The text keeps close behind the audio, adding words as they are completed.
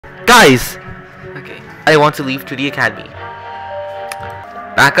Guys! Okay, I want to leave to the academy.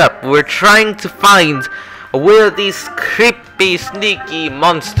 Back up. We're trying to find where these creepy, sneaky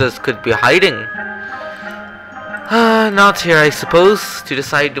monsters could be hiding. Not here, I suppose, to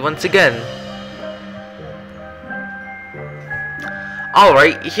decide once again.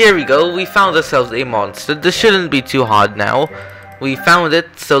 Alright, here we go. We found ourselves a monster. This shouldn't be too hard now. We found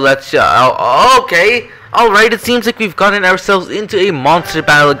it, so let's... okay! Alright, it seems like we've gotten ourselves into a monster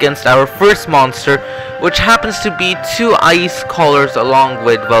battle against our first monster, which happens to be 2 ice collars along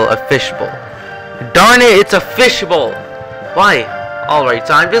with, well, a fishbowl. Darn it, it's a fishbowl! Why? Alright,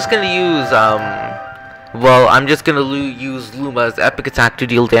 so I'm just gonna use, use Luma's epic attack to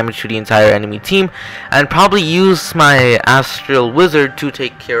deal damage to the entire enemy team, and probably use my astral wizard to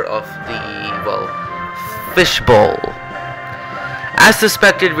take care of the, well, fishbowl. As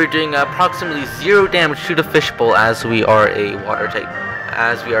suspected, we're doing approximately 0 damage to the fishbowl as we are a water type,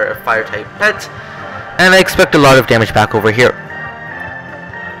 as we are a fire type pet, and I expect a lot of damage back over here.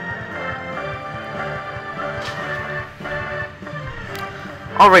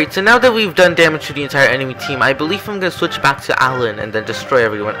 Alright, so now that we've done damage to the entire enemy team, I believe I'm going to switch back to Alan and then destroy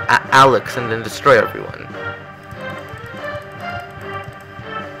everyone. Alex and then destroy everyone.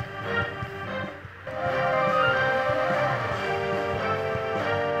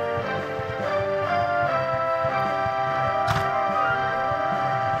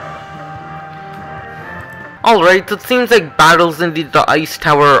 Alright, it seems like battles in the Ice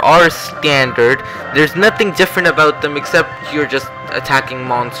Tower are standard. There's nothing different about them except you're just attacking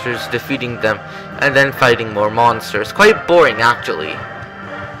monsters, defeating them, and then fighting more monsters. Quite boring, actually.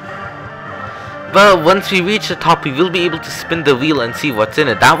 But once we reach the top, we will be able to spin the wheel and see what's in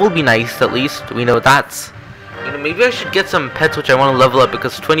it. That will be nice, at least. We know that's... You know, maybe I should get some pets which I want to level up,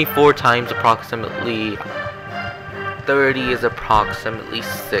 because 24 times approximately 30 is approximately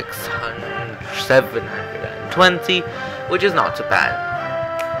 720, which is not too bad.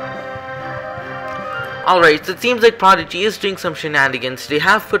 Alright, so it seems like Prodigy is doing some shenanigans. They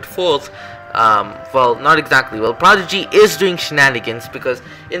have put forth, well, not exactly. Well, Prodigy is doing shenanigans because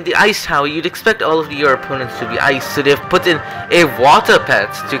in the Ice Tower, you'd expect all of your opponents to be ice, so they've put in a water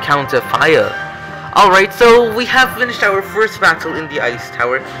pet to counter fire. Alright, so we have finished our first battle in the Ice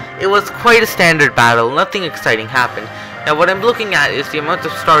Tower. It was quite a standard battle, nothing exciting happened. Now what I'm looking at is the amount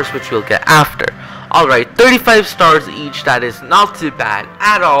of stars which we'll get after. Alright, 35 stars each, that is not too bad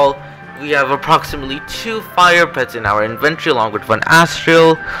at all. We have approximately 2 fire pets in our inventory along with 1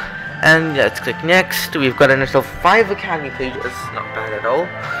 astral. And let's click next. We've got an initial 5 academy pages, not bad at all.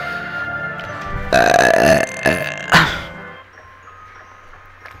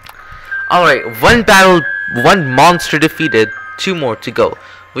 Alright, 1 battle, 1 monster defeated, 2 more to go.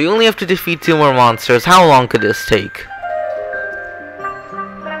 We only have to defeat 2 more monsters. How long could this take?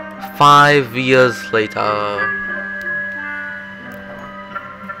 5 years later.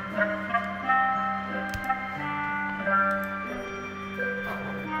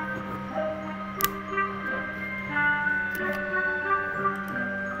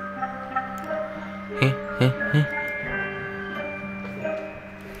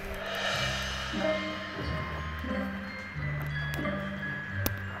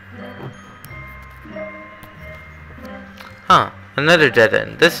 Huh, another dead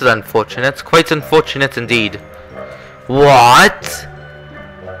end. This is unfortunate. Quite unfortunate indeed. What?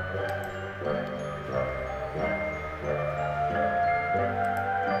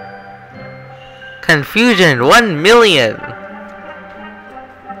 Confusion 1 million.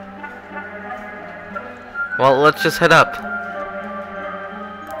 Well, let's just head up.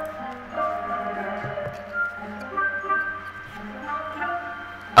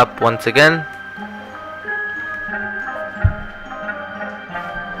 Up once again.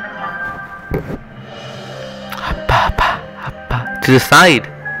 To the side.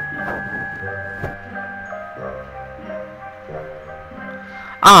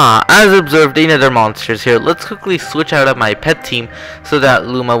 As observed, another monsters here. Let's quickly switch out of my pet team so that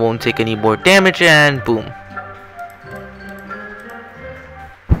Luma won't take any more damage, and boom.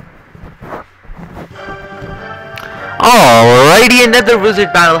 Alrighty, another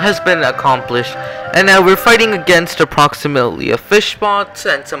wizard battle has been accomplished, and now we're fighting against approximately a fish bot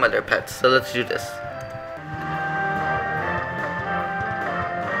and some other pets. So let's do this.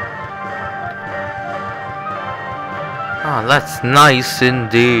 Oh, that's nice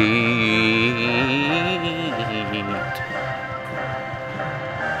indeed.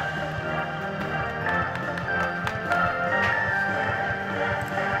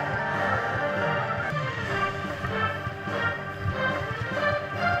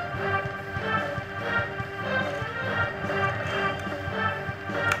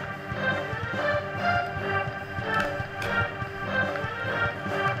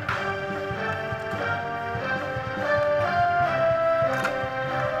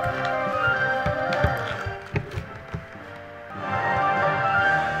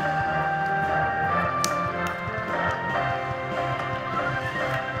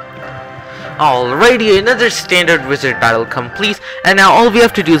 Alrighty, another standard wizard battle complete, and now all we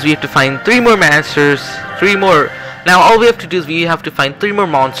have to do is we have to find 3 more monsters, now all we have to do is we have to find 3 more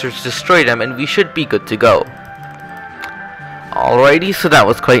monsters, destroy them, and we should be good to go. Alrighty, so that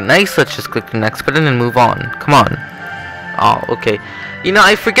was quite nice. Let's just click the next button and move on. Come on. Oh, okay. You know,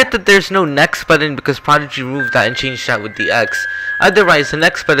 I forget that there's no next button because Prodigy removed that and changed that with the X. Otherwise, the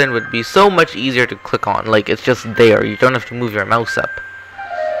next button would be so much easier to click on. Like, it's just there. You don't have to move your mouse up.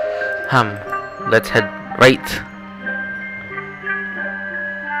 Let's head right.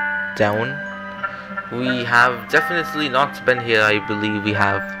 Down. We have definitely not been here, I believe we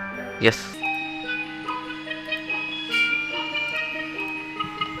have. Yes.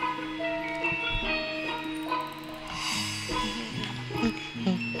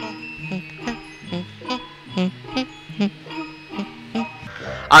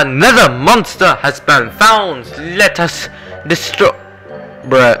 Another monster has been found. Let us destroy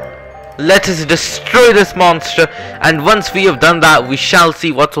this monster, and once we have done that, we shall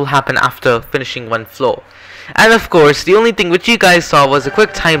see what will happen after finishing 1 floor. And of course, the only thing which you guys saw was a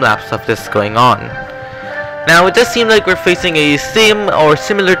quick time lapse of this going on. Now, it does seem like we're facing a same or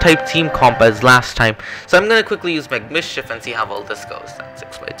similar type team comp as last time, so I'm gonna quickly use Meg Mischief and see how all this goes. That's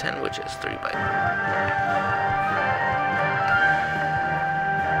 6 by 10, which is 3 by.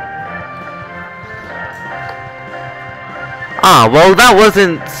 Well, that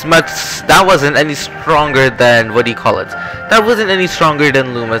wasn't any stronger than, that wasn't any stronger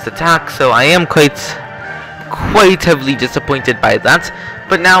than Luma's attack, so I am quite heavily disappointed by that.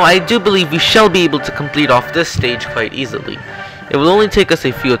 But now I do believe we shall be able to complete off this stage quite easily. It will only take us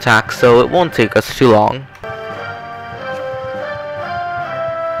a few attacks, so it won't take us too long.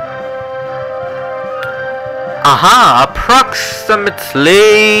 Aha!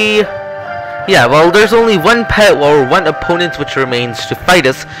 Approximately... Yeah, well, there's only 1 pet or 1 opponent which remains to fight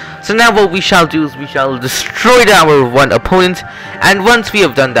us. So now what we shall do is we shall destroy our 1 opponent. And once we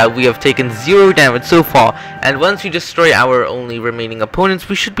have done that, we have taken 0 damage so far. And once we destroy our only remaining opponents,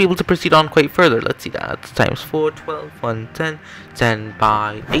 we should be able to proceed on quite further. Let's see that. Times 4, 12, 1, 10, 10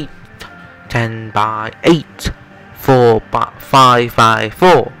 by 8, 10 by 8, 4 by 5 by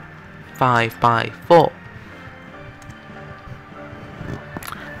 4, 5 by 4.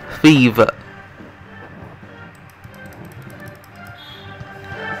 Fever.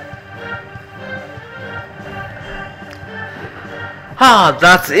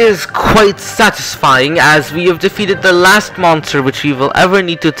 That is quite satisfying, as we have defeated the last monster which we will ever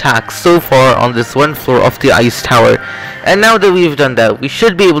need to attack so far on this 1 floor of the Ice Tower. And now that we've done that, we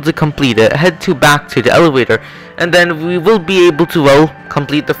should be able to complete it, head back to the elevator, and then we will be able to, well,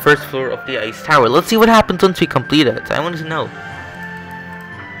 complete the 1st floor of the Ice Tower. Let's see what happens once we complete it. I want to know.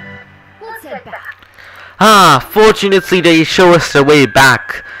 Let's head back. Fortunately they show us the way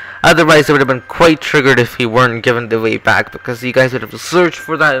back. Otherwise, it would have been quite triggered if we weren't given the way back, because you guys would have to search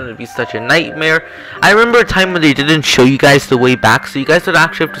for that, and it would be such a nightmare. I remember a time when they didn't show you guys the way back, so you guys would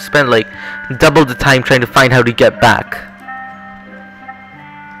actually have to spend like double the time trying to find how to get back.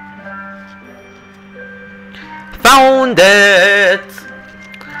 Found it!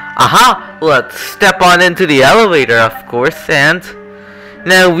 Aha! Let's step on into the elevator, of course, and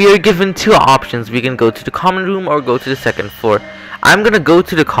now we are given 2 options. We can go to the common room or go to the 2nd floor. I'm gonna go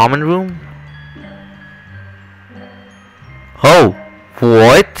to the common room. Oh,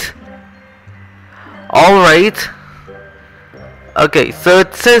 what? Alright. Okay, so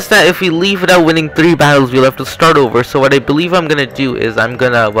it says that if we leave without winning 3 battles, we'll have to start over. So what I believe I'm gonna do is I'm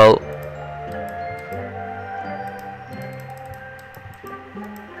gonna, well...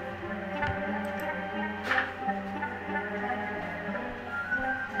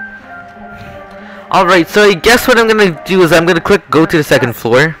 Alright, so I guess what I'm gonna do is I'm gonna click go to the 2nd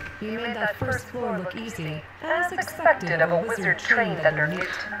floor. You made that 1st floor look easy, as expected of a wizard trained under Newt.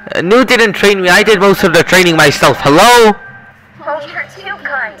 Newt didn't train me, I did most of the training myself. Hello? Oh, you're too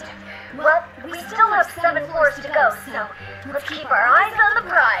kind. Well, we still have 7 floors to go, so let's keep our eyes on the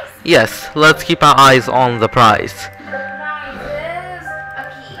prize. Yes, let's keep our eyes on the prize. The prize is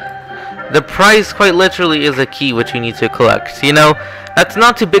a key. The prize quite literally is a key which we need to collect. You know, that's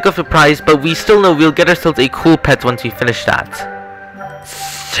not too big of a prize, but we still know we'll get ourselves a cool pet once we finish that.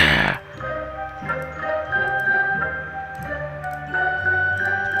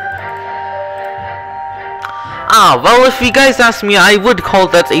 Well, if you guys ask me, I would call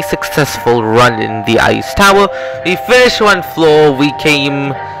that a successful run in the Ice Tower. We finished 1 floor, we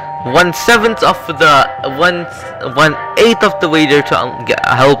came 1/7 of the 1/8 of the way there to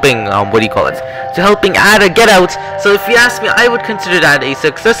helping what do you call it? To helping add a get out. So if you ask me, I would consider that a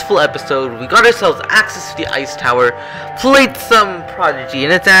successful episode. We got ourselves access to the Ice Tower, played some Prodigy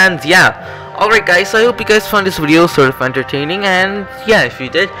in it, and yeah. Alright guys, so I hope you guys found this video sort of entertaining, and yeah, if you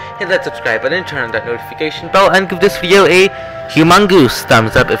did, hit that subscribe button, turn on that notification bell, and give this video a humongous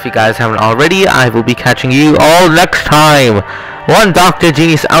thumbs up if you guys haven't already. I will be catching you all next time.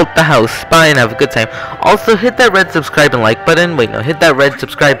 1DoctorGenius out the house. Bye and have a good time. Also hit that red subscribe and like button. Wait, no, hit that red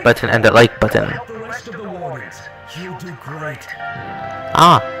subscribe button and that like button.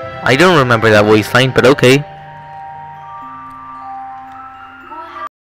 Ah, I don't remember that voice line, but okay.